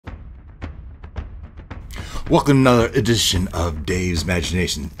Welcome to another edition of Dave's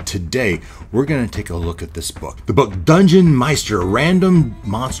Imagination. Today, we're going to take a look at this book. The book Düngeonmeister, Random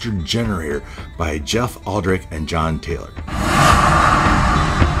Monster Generator by Jeff Aldrich and John Taylor.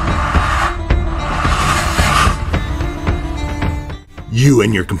 You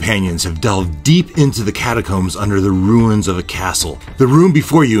and your companions have delved deep into the catacombs under the ruins of a castle. The room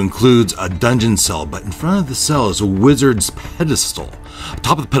before you includes a dungeon cell, but in front of the cell is a wizard's pedestal.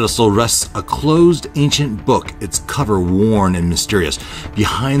 Atop of the pedestal rests a closed ancient book, its cover worn and mysterious.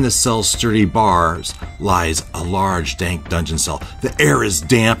 Behind the cell's sturdy bars lies a large, dank dungeon cell. The air is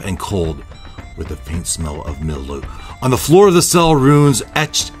damp and cold, with a faint smell of mildew. On the floor of the cell, runes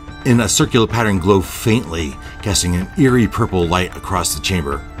etched in a circular pattern glow faintly, casting an eerie purple light across the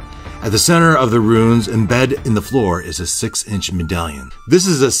chamber. At the center of the runes, embedded in the floor, is a 6-inch medallion. This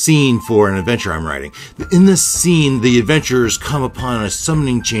is a scene for an adventure I'm writing. In this scene, the adventurers come upon a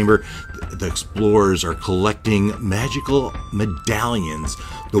summoning chamber. The explorers are collecting magical medallions.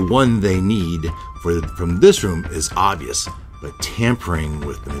 The one they need from this room is obvious, but tampering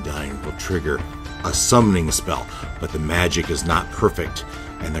with the medallion will trigger a summoning spell. But the magic is not perfect,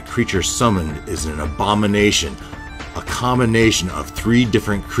 and the creature summoned is an abomination, a combination of 3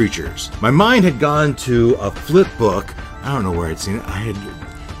 different creatures. My mind had gone to a flip book. I don't know where I'd seen it. I had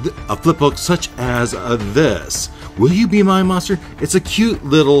a flip book such as this. Will You Be My Monster? It's a cute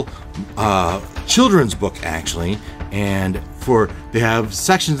little children's book, actually, and they have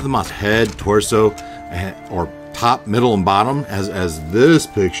sections of the monster: head, torso, or top, middle, and bottom, as this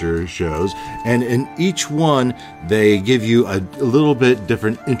picture shows. And in each one, they give you a little bit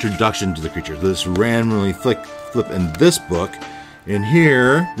different introduction to the creature. This randomly flip in this book. In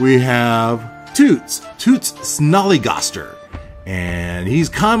here, we have Toots Snollygoster. And he's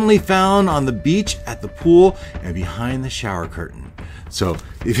commonly found on the beach, at the pool, and behind the shower curtain. So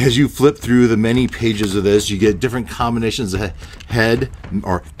as you flip through the many pages of this, you get different combinations of head,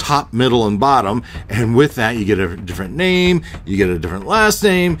 or top, middle, and bottom. And with that, you get a different name, you get a different last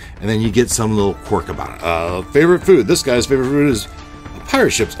name, and then you get some little quirk about it. Favorite food. This guy's favorite food is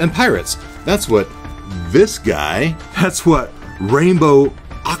pirate ships and pirates. That's what Rainbow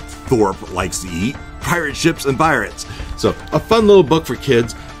Ockthorpe likes to eat. Pirate ships and pirates. So a fun little book for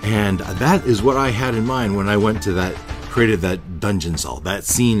kids, and that is what I had in mind when I went to created that dungeon cell, that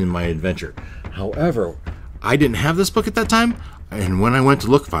scene in my adventure. However, I didn't have this book at that time, and when I went to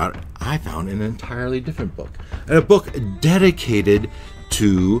look for it, I found an entirely different book. And a book dedicated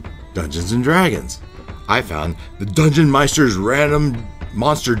to Dungeons and Dragons. I found the Düngeonmeister's Random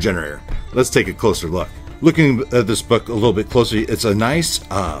Monster Generator. Let's take a closer look. Looking at this book a little bit closely, it's a nice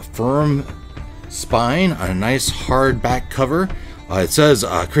firm spine on a nice hardback cover. It says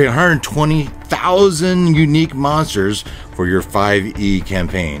create 120,000 unique monsters for your 5e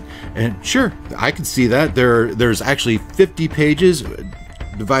campaign. And sure, I can see that. There's actually 50 pages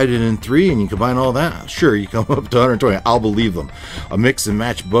divided in 3, and you combine all that. Sure, you come up to 120. I'll believe them. A mix and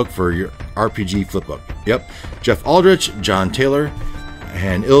match book for your RPG flip book. Yep, Jeff Aldrich, John Taylor,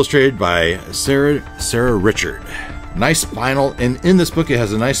 and illustrated by Sara Richard. Nice spinal, and in this book it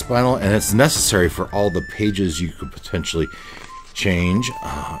has a nice spinal, and it's necessary for all the pages you could potentially change.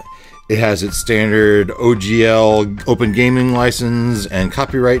 It has its standard OGL open gaming license and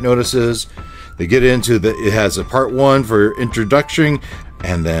copyright notices. They get into it has a part 1 for introduction,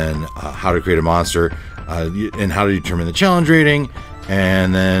 and then how to create a monster, and how to determine the challenge rating,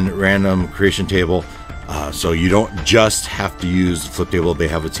 and then random creation table. So you don't just have to use the flip table. They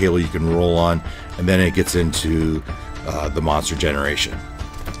have a table you can roll on, and then it gets into the monster generation.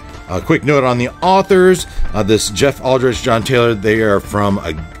 A quick note on the authors. This Jeff Aldrich, John Taylor, they are from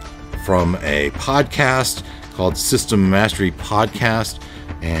a podcast called System Mastery Podcast.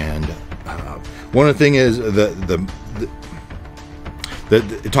 And one of the things is that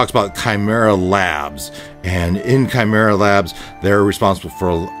it talks about Chimera Labs. And in Chimera Labs, they're responsible for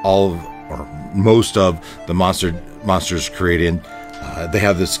all of, or most of, the monsters created. They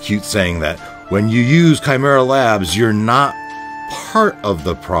have this cute saying that when you use Chimera Labs, you're not part of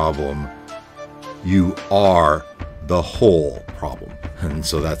the problem, you are the whole problem. And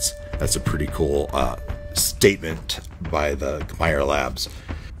so that's a pretty cool statement by the Chimera Labs.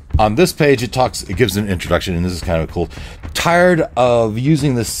 On this page, it gives an introduction, and this is kind of cool. Tired of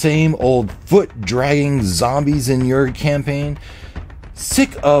using the same old foot-dragging zombies in your campaign?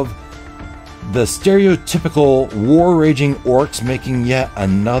 Sick of the stereotypical war-raging orcs making yet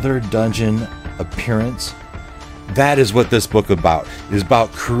another dungeon appearance? That is what this book about. It is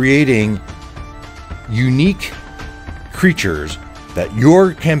about creating unique creatures that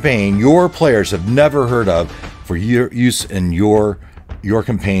your campaign, your players have never heard of, for your use in your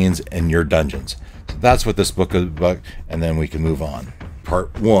campaigns and your dungeons. So that's what this book is about, and then we can move on.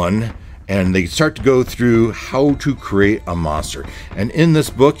 Part 1, and they start to go through how to create a monster. And in this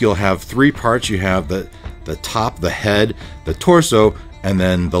book, you'll have 3 parts. You have the top, the head, the torso, and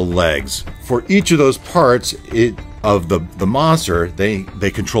then the legs. For each of those parts of the monster,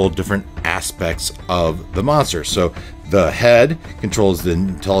 they control different aspects of the monster. So the head controls the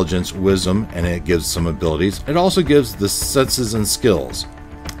intelligence, wisdom, and it gives some abilities. It also gives the senses and skills.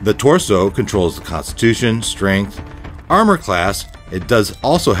 The torso controls the constitution, strength, armor class. It does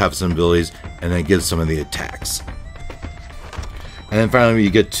also have some abilities, and it gives some of the attacks. And then finally, you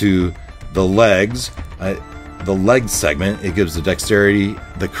get to the legs. The leg segment, it gives the dexterity,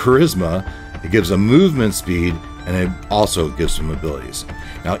 the charisma, it gives a movement speed, and it also gives some abilities.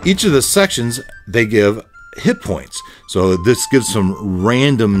 Now, each of the sections, they give hit points. So this gives some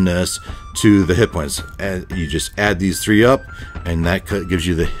randomness to the hit points. And you just add these 3 up, and that gives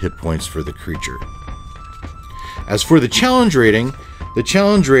you the hit points for the creature. As for the challenge rating,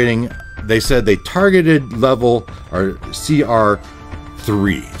 they said they targeted level or CR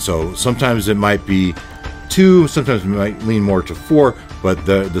 3. So sometimes it might be 2, sometimes it might lean more to 4, but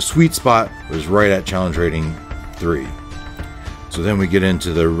the sweet spot was right at challenge rating 3. So then we get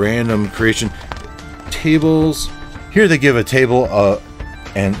into the random creation tables. Here they give a table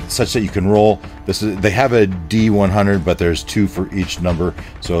and such that you can roll. They have a D100, but there's 2 for each number,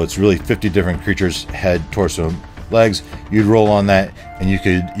 so it's really 50 different creatures, head, torso, legs. You'd roll on that, and you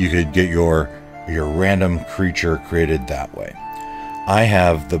could get your random creature created that way. I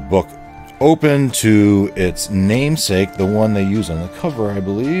have the book open to its namesake, the one they use on the cover, I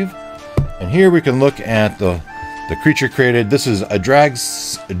believe. And here we can look at the creature created. This is a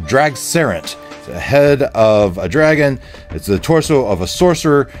Dragcerant. It's the head of a dragon, it's the torso of a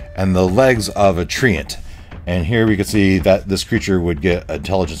sorcerer, and the legs of a treant. And here we can see that this creature would get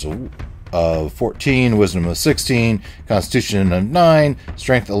intelligence of 14, wisdom of 16, constitution of 9,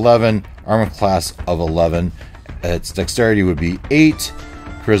 strength 11, armor class of 11. Its dexterity would be 8,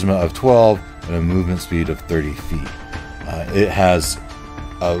 charisma of 12, and a movement speed of 30 feet. It has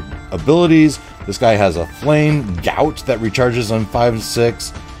abilities. This guy has a flame gout that recharges on 5 and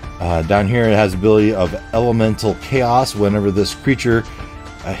 6. Down here it has ability of elemental chaos. Whenever this creature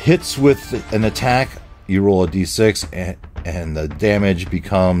hits with an attack, you roll a d6, and the damage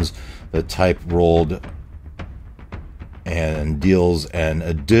becomes the type rolled and deals an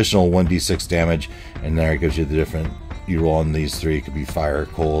additional 1d6 damage. And there it gives you the different, you roll on these 3. It could be fire,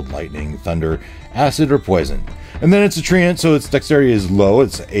 cold, lightning, thunder, acid, or poison. And then it's a treant, so its dexterity is low.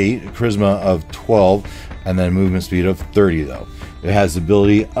 It's 8, charisma of 12, and then movement speed of 30 though. It has the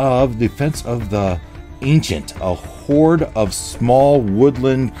ability of Defense of the Ancient. A horde of small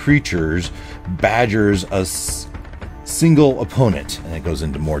woodland creatures badgers a single opponent, and it goes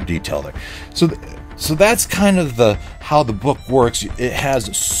into more detail there. So that's kind of how the book works. It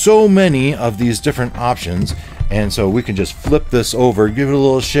has so many of these different options, and so we can just flip this over, give it a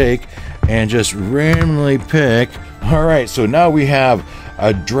little shake, and just randomly pick. All right, so now we have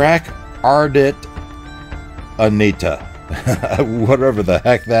a Dracardit Aneta. Whatever the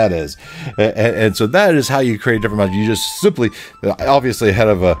heck that is. And so that is how you create different monsters. You just simply, obviously ahead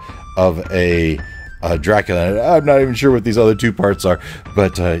of a Dracula. I'm not even sure what these other 2 parts are,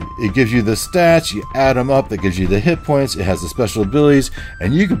 but it gives you the stats, you add them up, that gives you the hit points, it has the special abilities,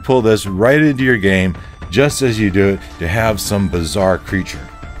 and you can pull this right into your game just as you do it to have some bizarre creature.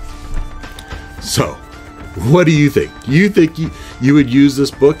 So, what do you think? Do you think you would use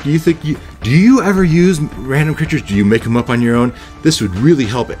this book? Do you ever use random creatures? Do you make them up on your own? This would really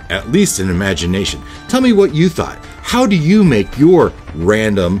help, at least in imagination. Tell me what you thought. How do you make your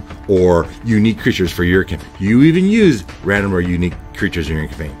random or unique creatures for your campaign? Do you even use random or unique creatures in your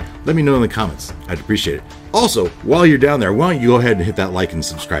campaign? Let me know in the comments. I'd appreciate it. Also, while you're down there, why don't you go ahead and hit that like and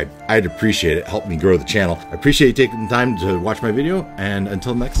subscribe? I'd appreciate it. Help me grow the channel. I appreciate you taking the time to watch my video, and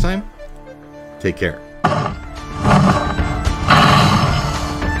until next time, take care.